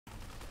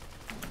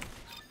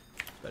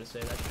About to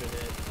say that should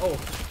hit. Oh,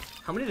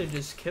 how many did I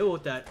just kill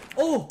with that?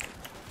 Oh,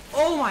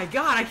 oh my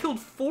God! I killed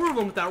 4 of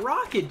them with that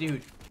rocket,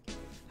 dude.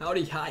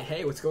 Howdy, hi,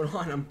 hey, what's going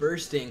on? I'm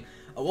bursting.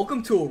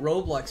 Welcome to a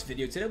Roblox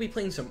video. Today I'll be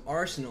playing some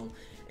Arsenal,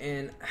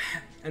 and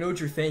I know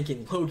what you're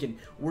thinking, Logan.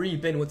 Where you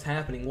been? What's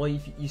happening? Well,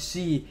 you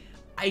see,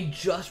 I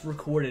just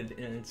recorded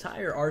an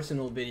entire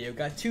Arsenal video.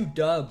 Got 2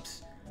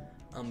 dubs,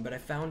 but I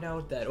found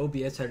out that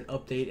OBS had an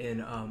update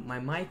and my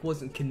mic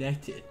wasn't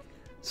connected.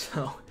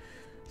 So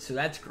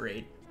that's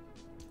great.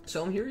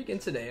 So I'm here again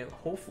today.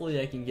 Hopefully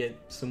I can get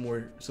some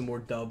more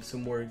dubs,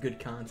 some more good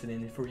content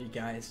in for you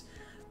guys.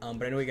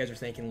 But I know you guys are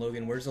thinking,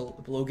 Logan, where's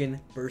Logan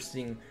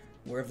bursting?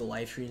 Where have the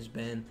live streams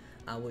been?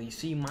 Well, you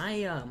see,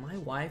 my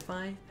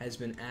Wi-Fi has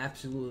been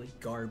absolutely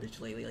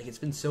garbage lately. Like, it's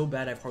been so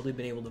bad I've hardly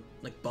been able to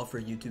like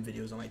buffer YouTube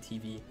videos on my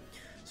TV.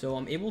 So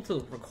I'm able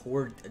to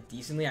record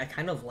decently. I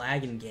kind of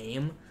lag in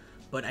game,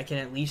 but I can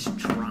at least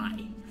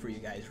try for you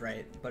guys,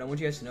 right? But I want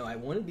you guys to know I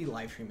want to be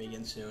live streaming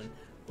again soon.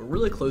 We're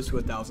really close to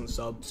 1,000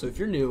 subs, so if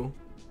you're new,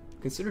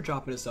 consider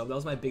dropping a sub. That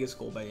was my biggest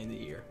goal by the end of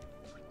the year.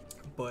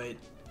 But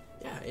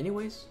yeah,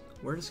 anyways,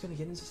 we're just gonna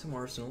get into some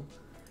Arsenal.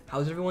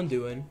 How's everyone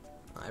doing?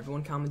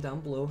 Everyone comment down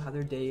below how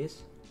their day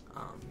is.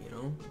 You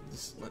know,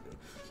 just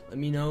let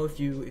me know if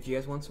you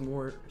guys want some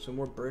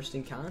more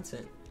bursting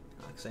content,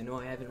 because I know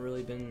I haven't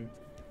really been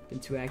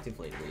too active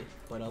lately.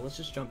 But let's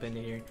just jump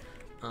into here.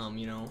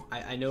 You know,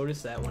 I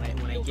noticed that when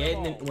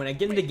I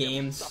get into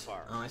games,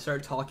 I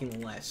start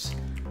talking less.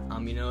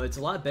 You know, it's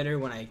a lot better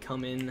when I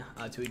come in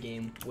to a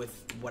game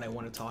with what I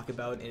want to talk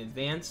about in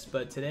advance.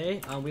 But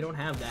today, we don't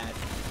have that.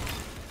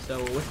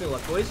 So wish me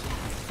luck, boys.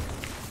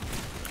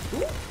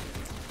 Ooh.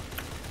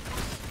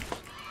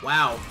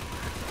 Wow.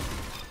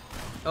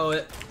 Oh,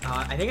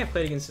 I think I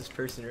played against this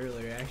person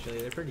earlier. Actually,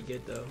 they're pretty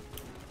good though.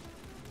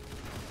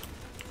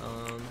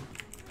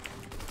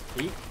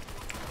 Peek.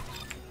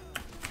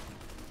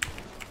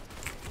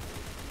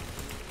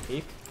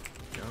 Peek?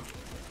 No.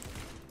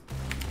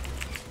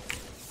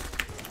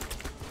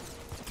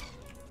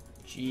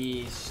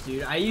 Jeez,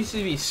 dude. I used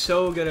to be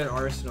so good at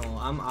Arsenal.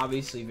 I'm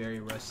obviously very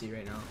rusty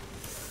right now.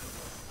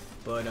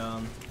 But,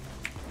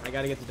 I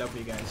gotta get the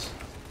W, guys.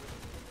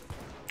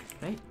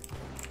 Right?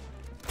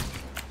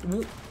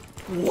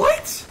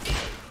 What?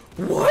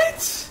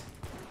 What?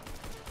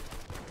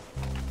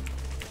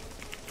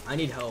 I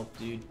need help,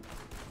 dude.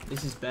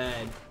 This is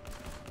bad.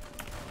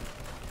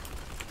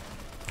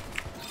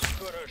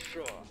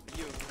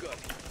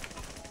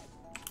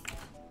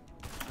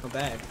 Come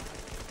back.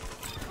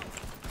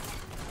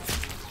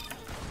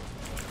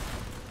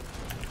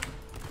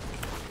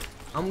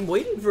 I'm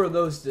waiting for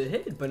those to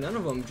hit, but none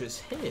of them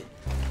just hit.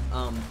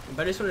 But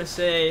I just want to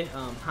say,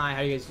 hi,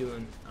 how you guys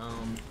doing?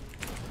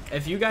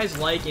 If you guys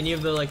like any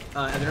of the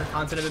other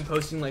content I've been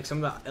posting, like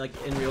some of the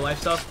in real life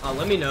stuff,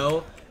 let me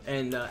know.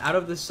 And out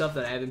of the stuff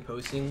that I've been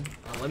posting,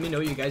 let me know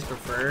what you guys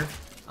prefer.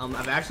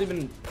 I've actually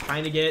been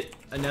trying to get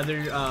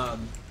another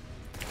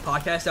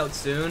podcast out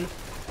soon.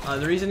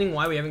 The reasoning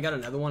why we haven't got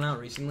another one out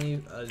recently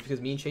is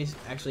because me and Chase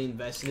actually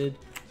invested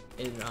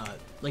in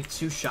like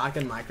 2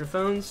 shotgun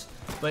microphones,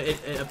 but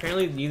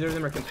apparently neither of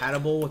them are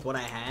compatible with what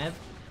I have.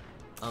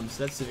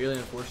 So that's severely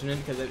unfortunate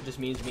because it just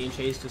means me and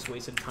Chase just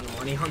wasted a ton of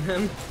money on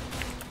them.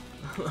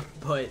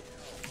 But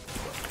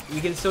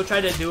we can still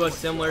try to do a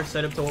similar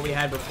setup to what we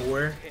had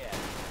before.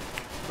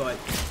 But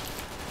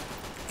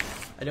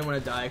I didn't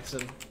want to die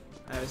because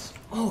I was.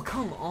 Oh,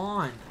 come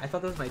on! I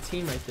thought that was my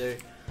team right there.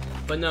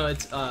 But no,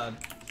 it's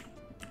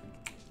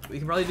we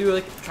can probably do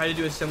try to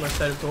do a similar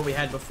setup to what we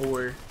had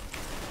before.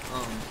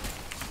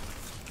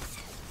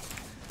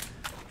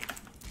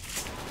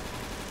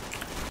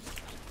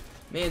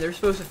 Man, they're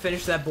supposed to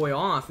finish that boy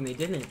off, and they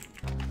didn't. It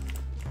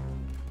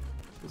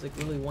was like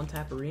literally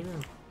one-tap arena.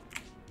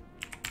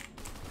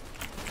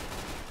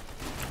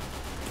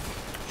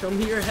 Show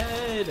me your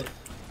head.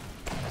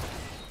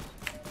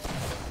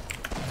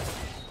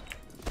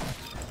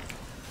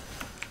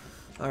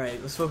 All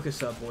right, let's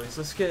focus up, boys.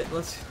 Let's get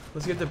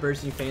the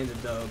bursting fans a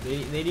dub.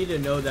 They need to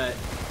know that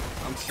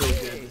I'm so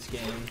good at this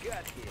game.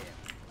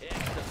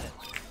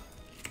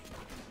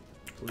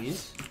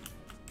 Please,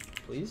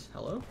 please,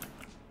 hello.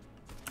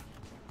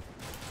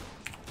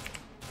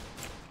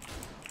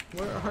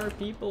 Where are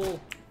people?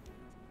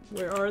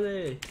 Where are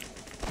they?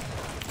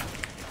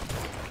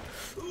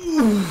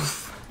 Oof.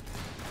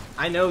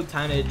 I know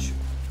Tonnage.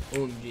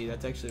 OMG,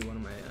 that's actually one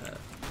of my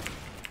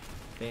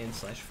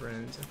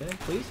fans/friends. Okay,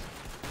 please.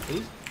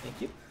 Please, thank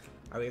you.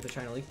 Are we at the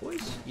China League,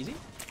 boys? Easy?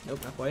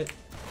 Nope, not quite.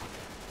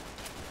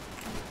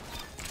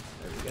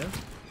 There we go.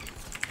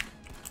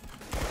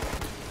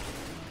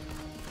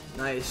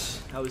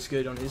 Nice. That was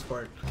good on his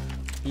part.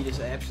 He just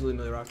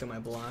absolutely rocked on my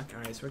block.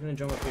 Alright, so we're gonna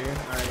jump up here.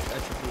 Alright,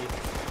 that should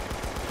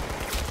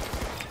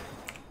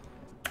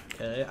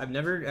be. Okay, I've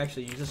never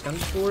actually used this gun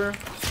before.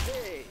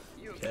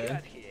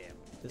 Okay.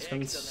 This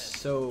gun's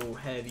so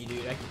heavy,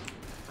 dude.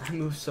 I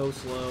move so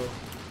slow.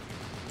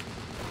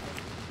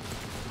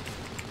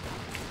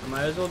 I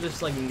might as well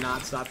just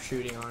not stop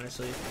shooting,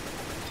 honestly.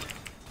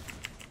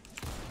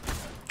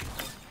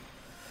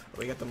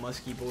 We got the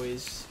musky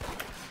boys.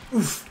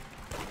 Oof.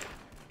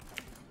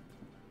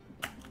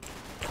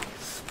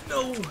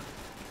 No!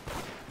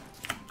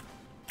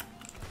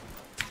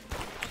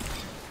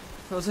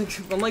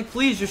 I'm like,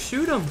 please, just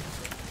shoot him.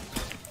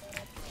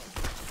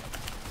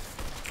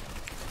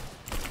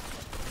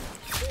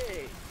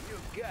 Hey, you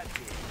got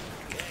this.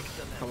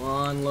 Excellent. Come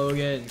on,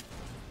 Logan.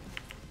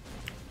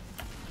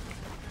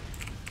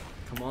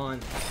 Come on.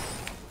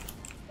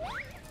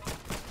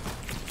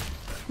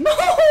 No,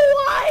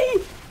 why?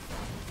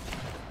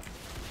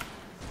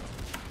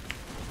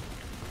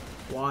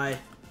 Why?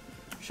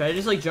 Should I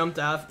just like jump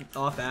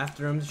off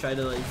after him to try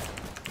to like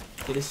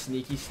get a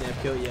sneaky snap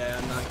kill? Yeah,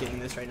 I'm not getting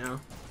this right now.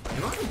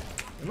 Am I?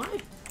 Am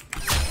I?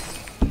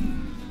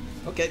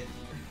 Okay.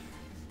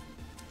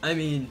 I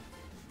mean,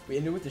 we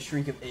ended with a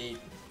streak of 8.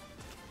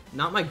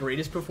 Not my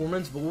greatest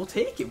performance, but we'll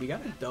take it. We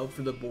got a dub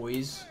for the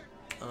boys.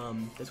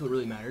 That's what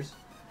really matters.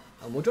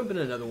 We'll jump in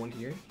another one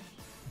here.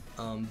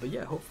 But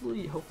yeah,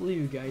 hopefully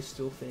you guys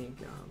still think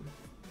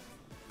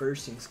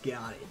Bursting's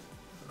got it.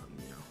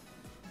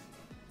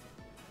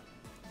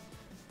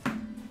 You know.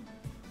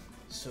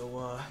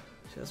 So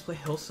let's play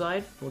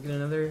Hillside. We'll get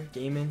another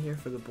game in here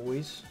for the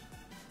boys.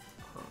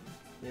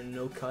 You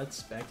know, no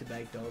cuts,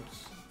 back-to-back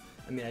dubs.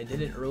 I mean, I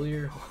did it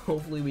earlier.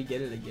 Hopefully we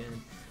get it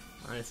again.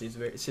 Honestly, it's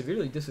very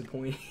severely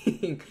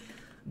disappointing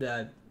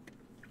that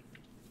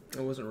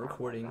I wasn't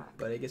recording,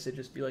 but I guess it'd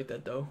just be like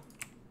that though.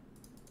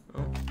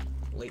 Oh,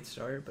 late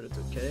start, but it's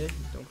okay.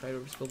 Don't cry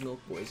over spilled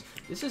milk, boys.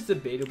 This is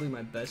debatably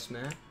my best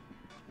map.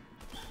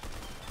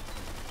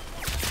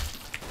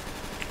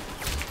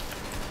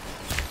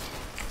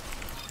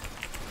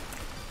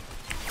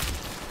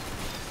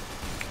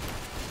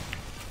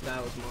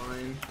 That was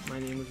mine. My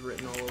name was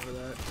written all over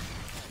that.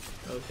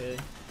 Okay.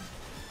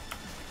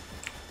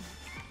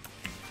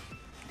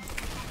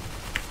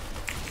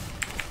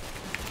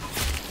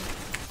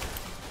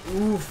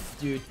 Oof,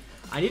 dude.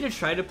 I need to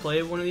try to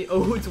play one of the.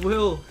 Oh, it's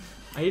Will.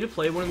 I need to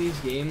play one of these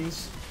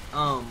games,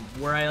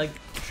 where I like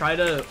try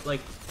to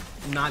like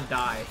not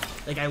die.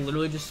 Like I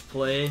literally just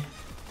play,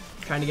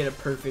 trying to get a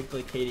perfect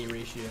like KD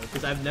ratio.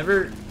 Because I've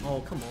never.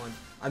 Oh, come on.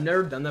 I've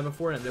never done that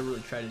before, and I've never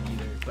really tried it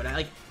either. But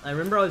I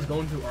remember I was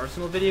going through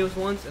Arsenal videos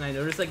once, and I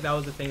noticed like that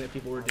was the thing that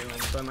people were doing.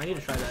 So I might need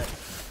to try that.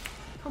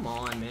 Come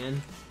on,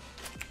 man.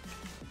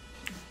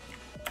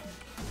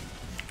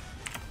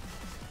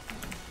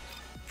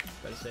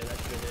 Gotta say that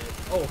should hit.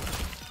 Oh,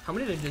 how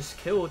many did I just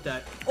kill with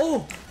that?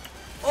 Oh,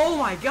 oh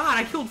my God!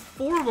 I killed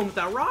 4 of them with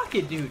that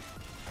rocket, dude.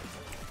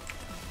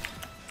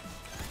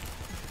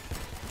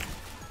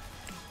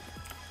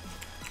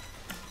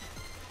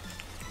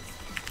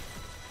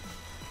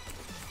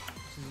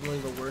 Really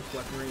the worst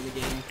weaponry in the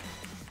game.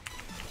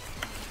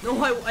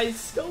 No, I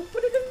still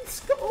put it in the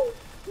scope.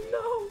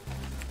 No.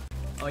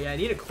 Oh yeah, I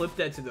need to clip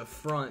that to the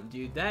front,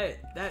 dude. That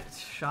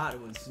shot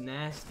was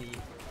nasty.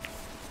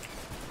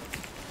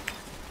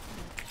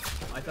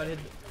 I thought it.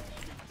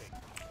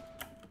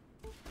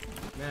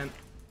 Man,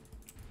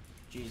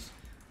 jeez,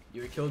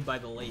 you were killed by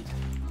the late.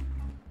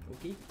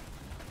 Okay.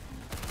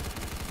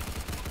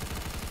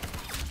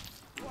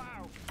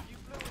 Wow, you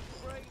blew his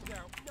brains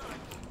out. Nice.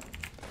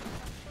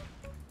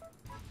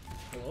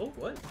 Hello?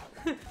 What?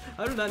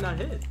 How did that not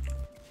hit?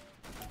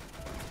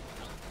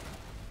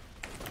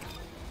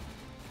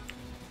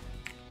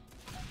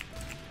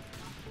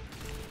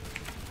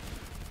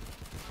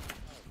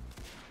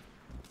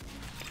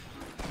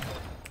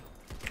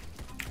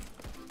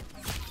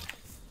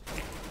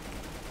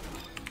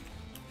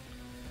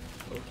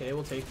 Okay,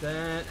 we'll take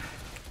that.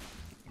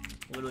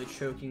 Literally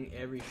choking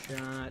every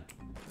shot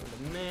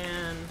of the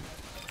man.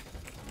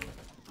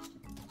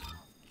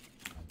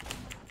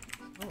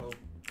 Oh.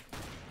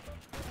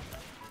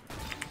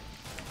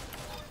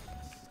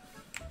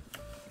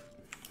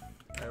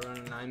 I run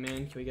a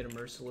 9-man. Can we get a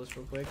merciless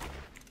real quick?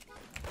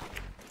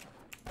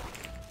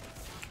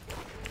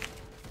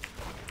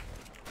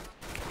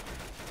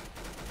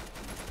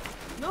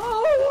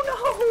 No,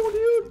 no,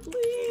 dude,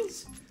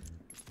 please.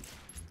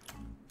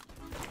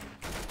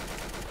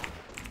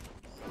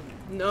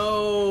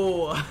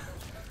 No.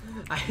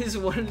 I just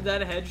wanted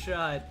that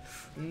headshot.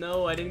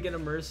 No, I didn't get a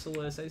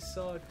merciless. I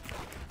suck.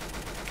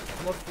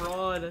 I'm a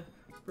fraud.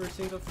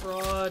 Bursting the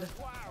fraud.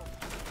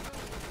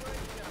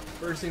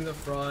 Bursting the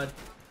fraud.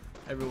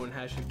 Everyone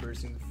hashtag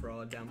bursting the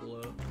fraud down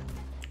below.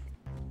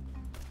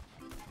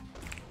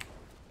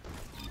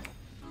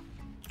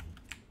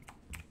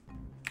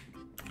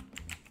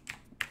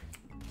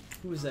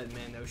 Who was that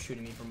man that was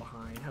shooting me from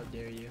behind? How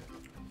dare you?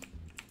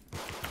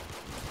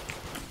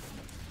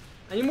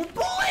 I need more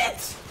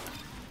bullets!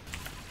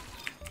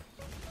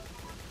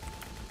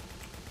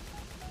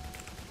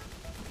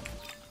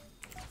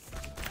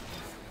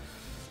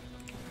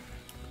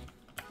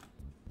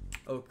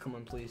 Oh, come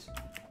on, please.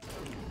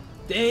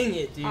 Dang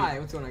it, dude. Hi,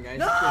 what's going on, guys?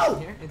 No! Christian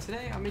here, and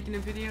today I'm making a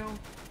video.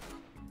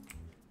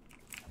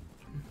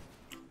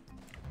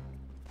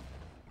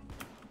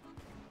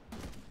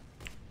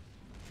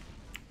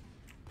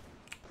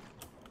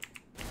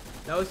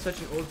 That was such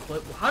an old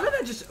clip. How did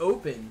that just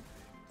open?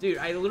 Dude,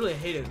 I literally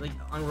hate it. Like,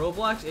 on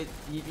Roblox,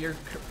 your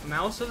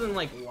mouse doesn't,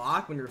 like,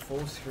 lock when you're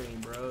full screen,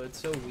 bro. It's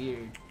so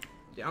weird.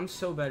 Dude, I'm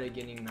so bad at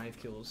getting knife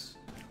kills.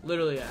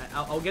 Literally,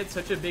 I'll get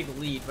such a big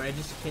lead, but I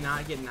just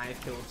cannot get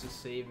knife kills to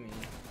save me.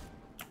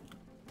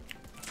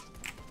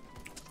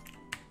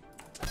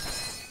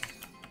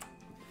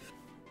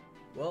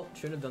 Well,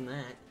 should have done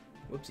that.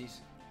 Whoopsies.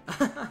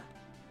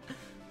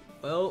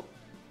 Well,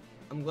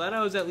 I'm glad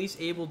I was at least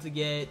able to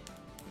get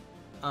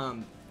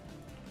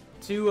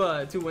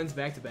two wins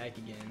back to back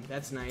again.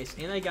 That's nice.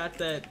 And I got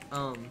that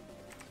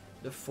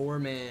the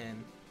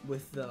 4-man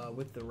with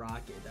the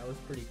rocket. That was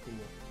pretty cool.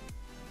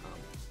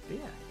 But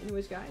yeah,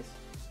 anyways guys,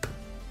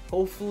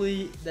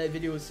 hopefully that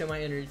video was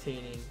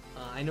semi-entertaining.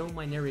 I know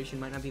my narration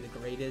might not be the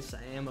greatest.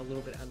 I am a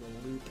little bit out of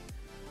the loop,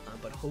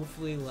 but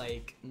hopefully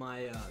like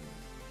my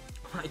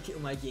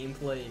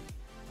gameplay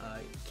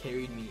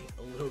carried me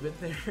a little bit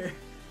there.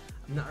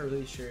 I'm not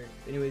really sure.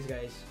 But anyways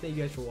guys, thank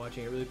you guys for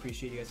watching. I really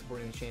appreciate you guys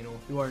supporting the channel.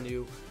 If you are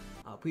new,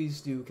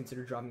 please do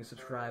consider dropping a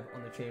subscribe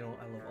on the channel.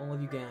 I love all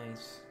of you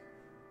guys.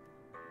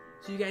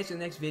 See you guys in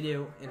the next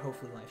video and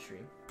hopefully live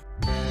stream.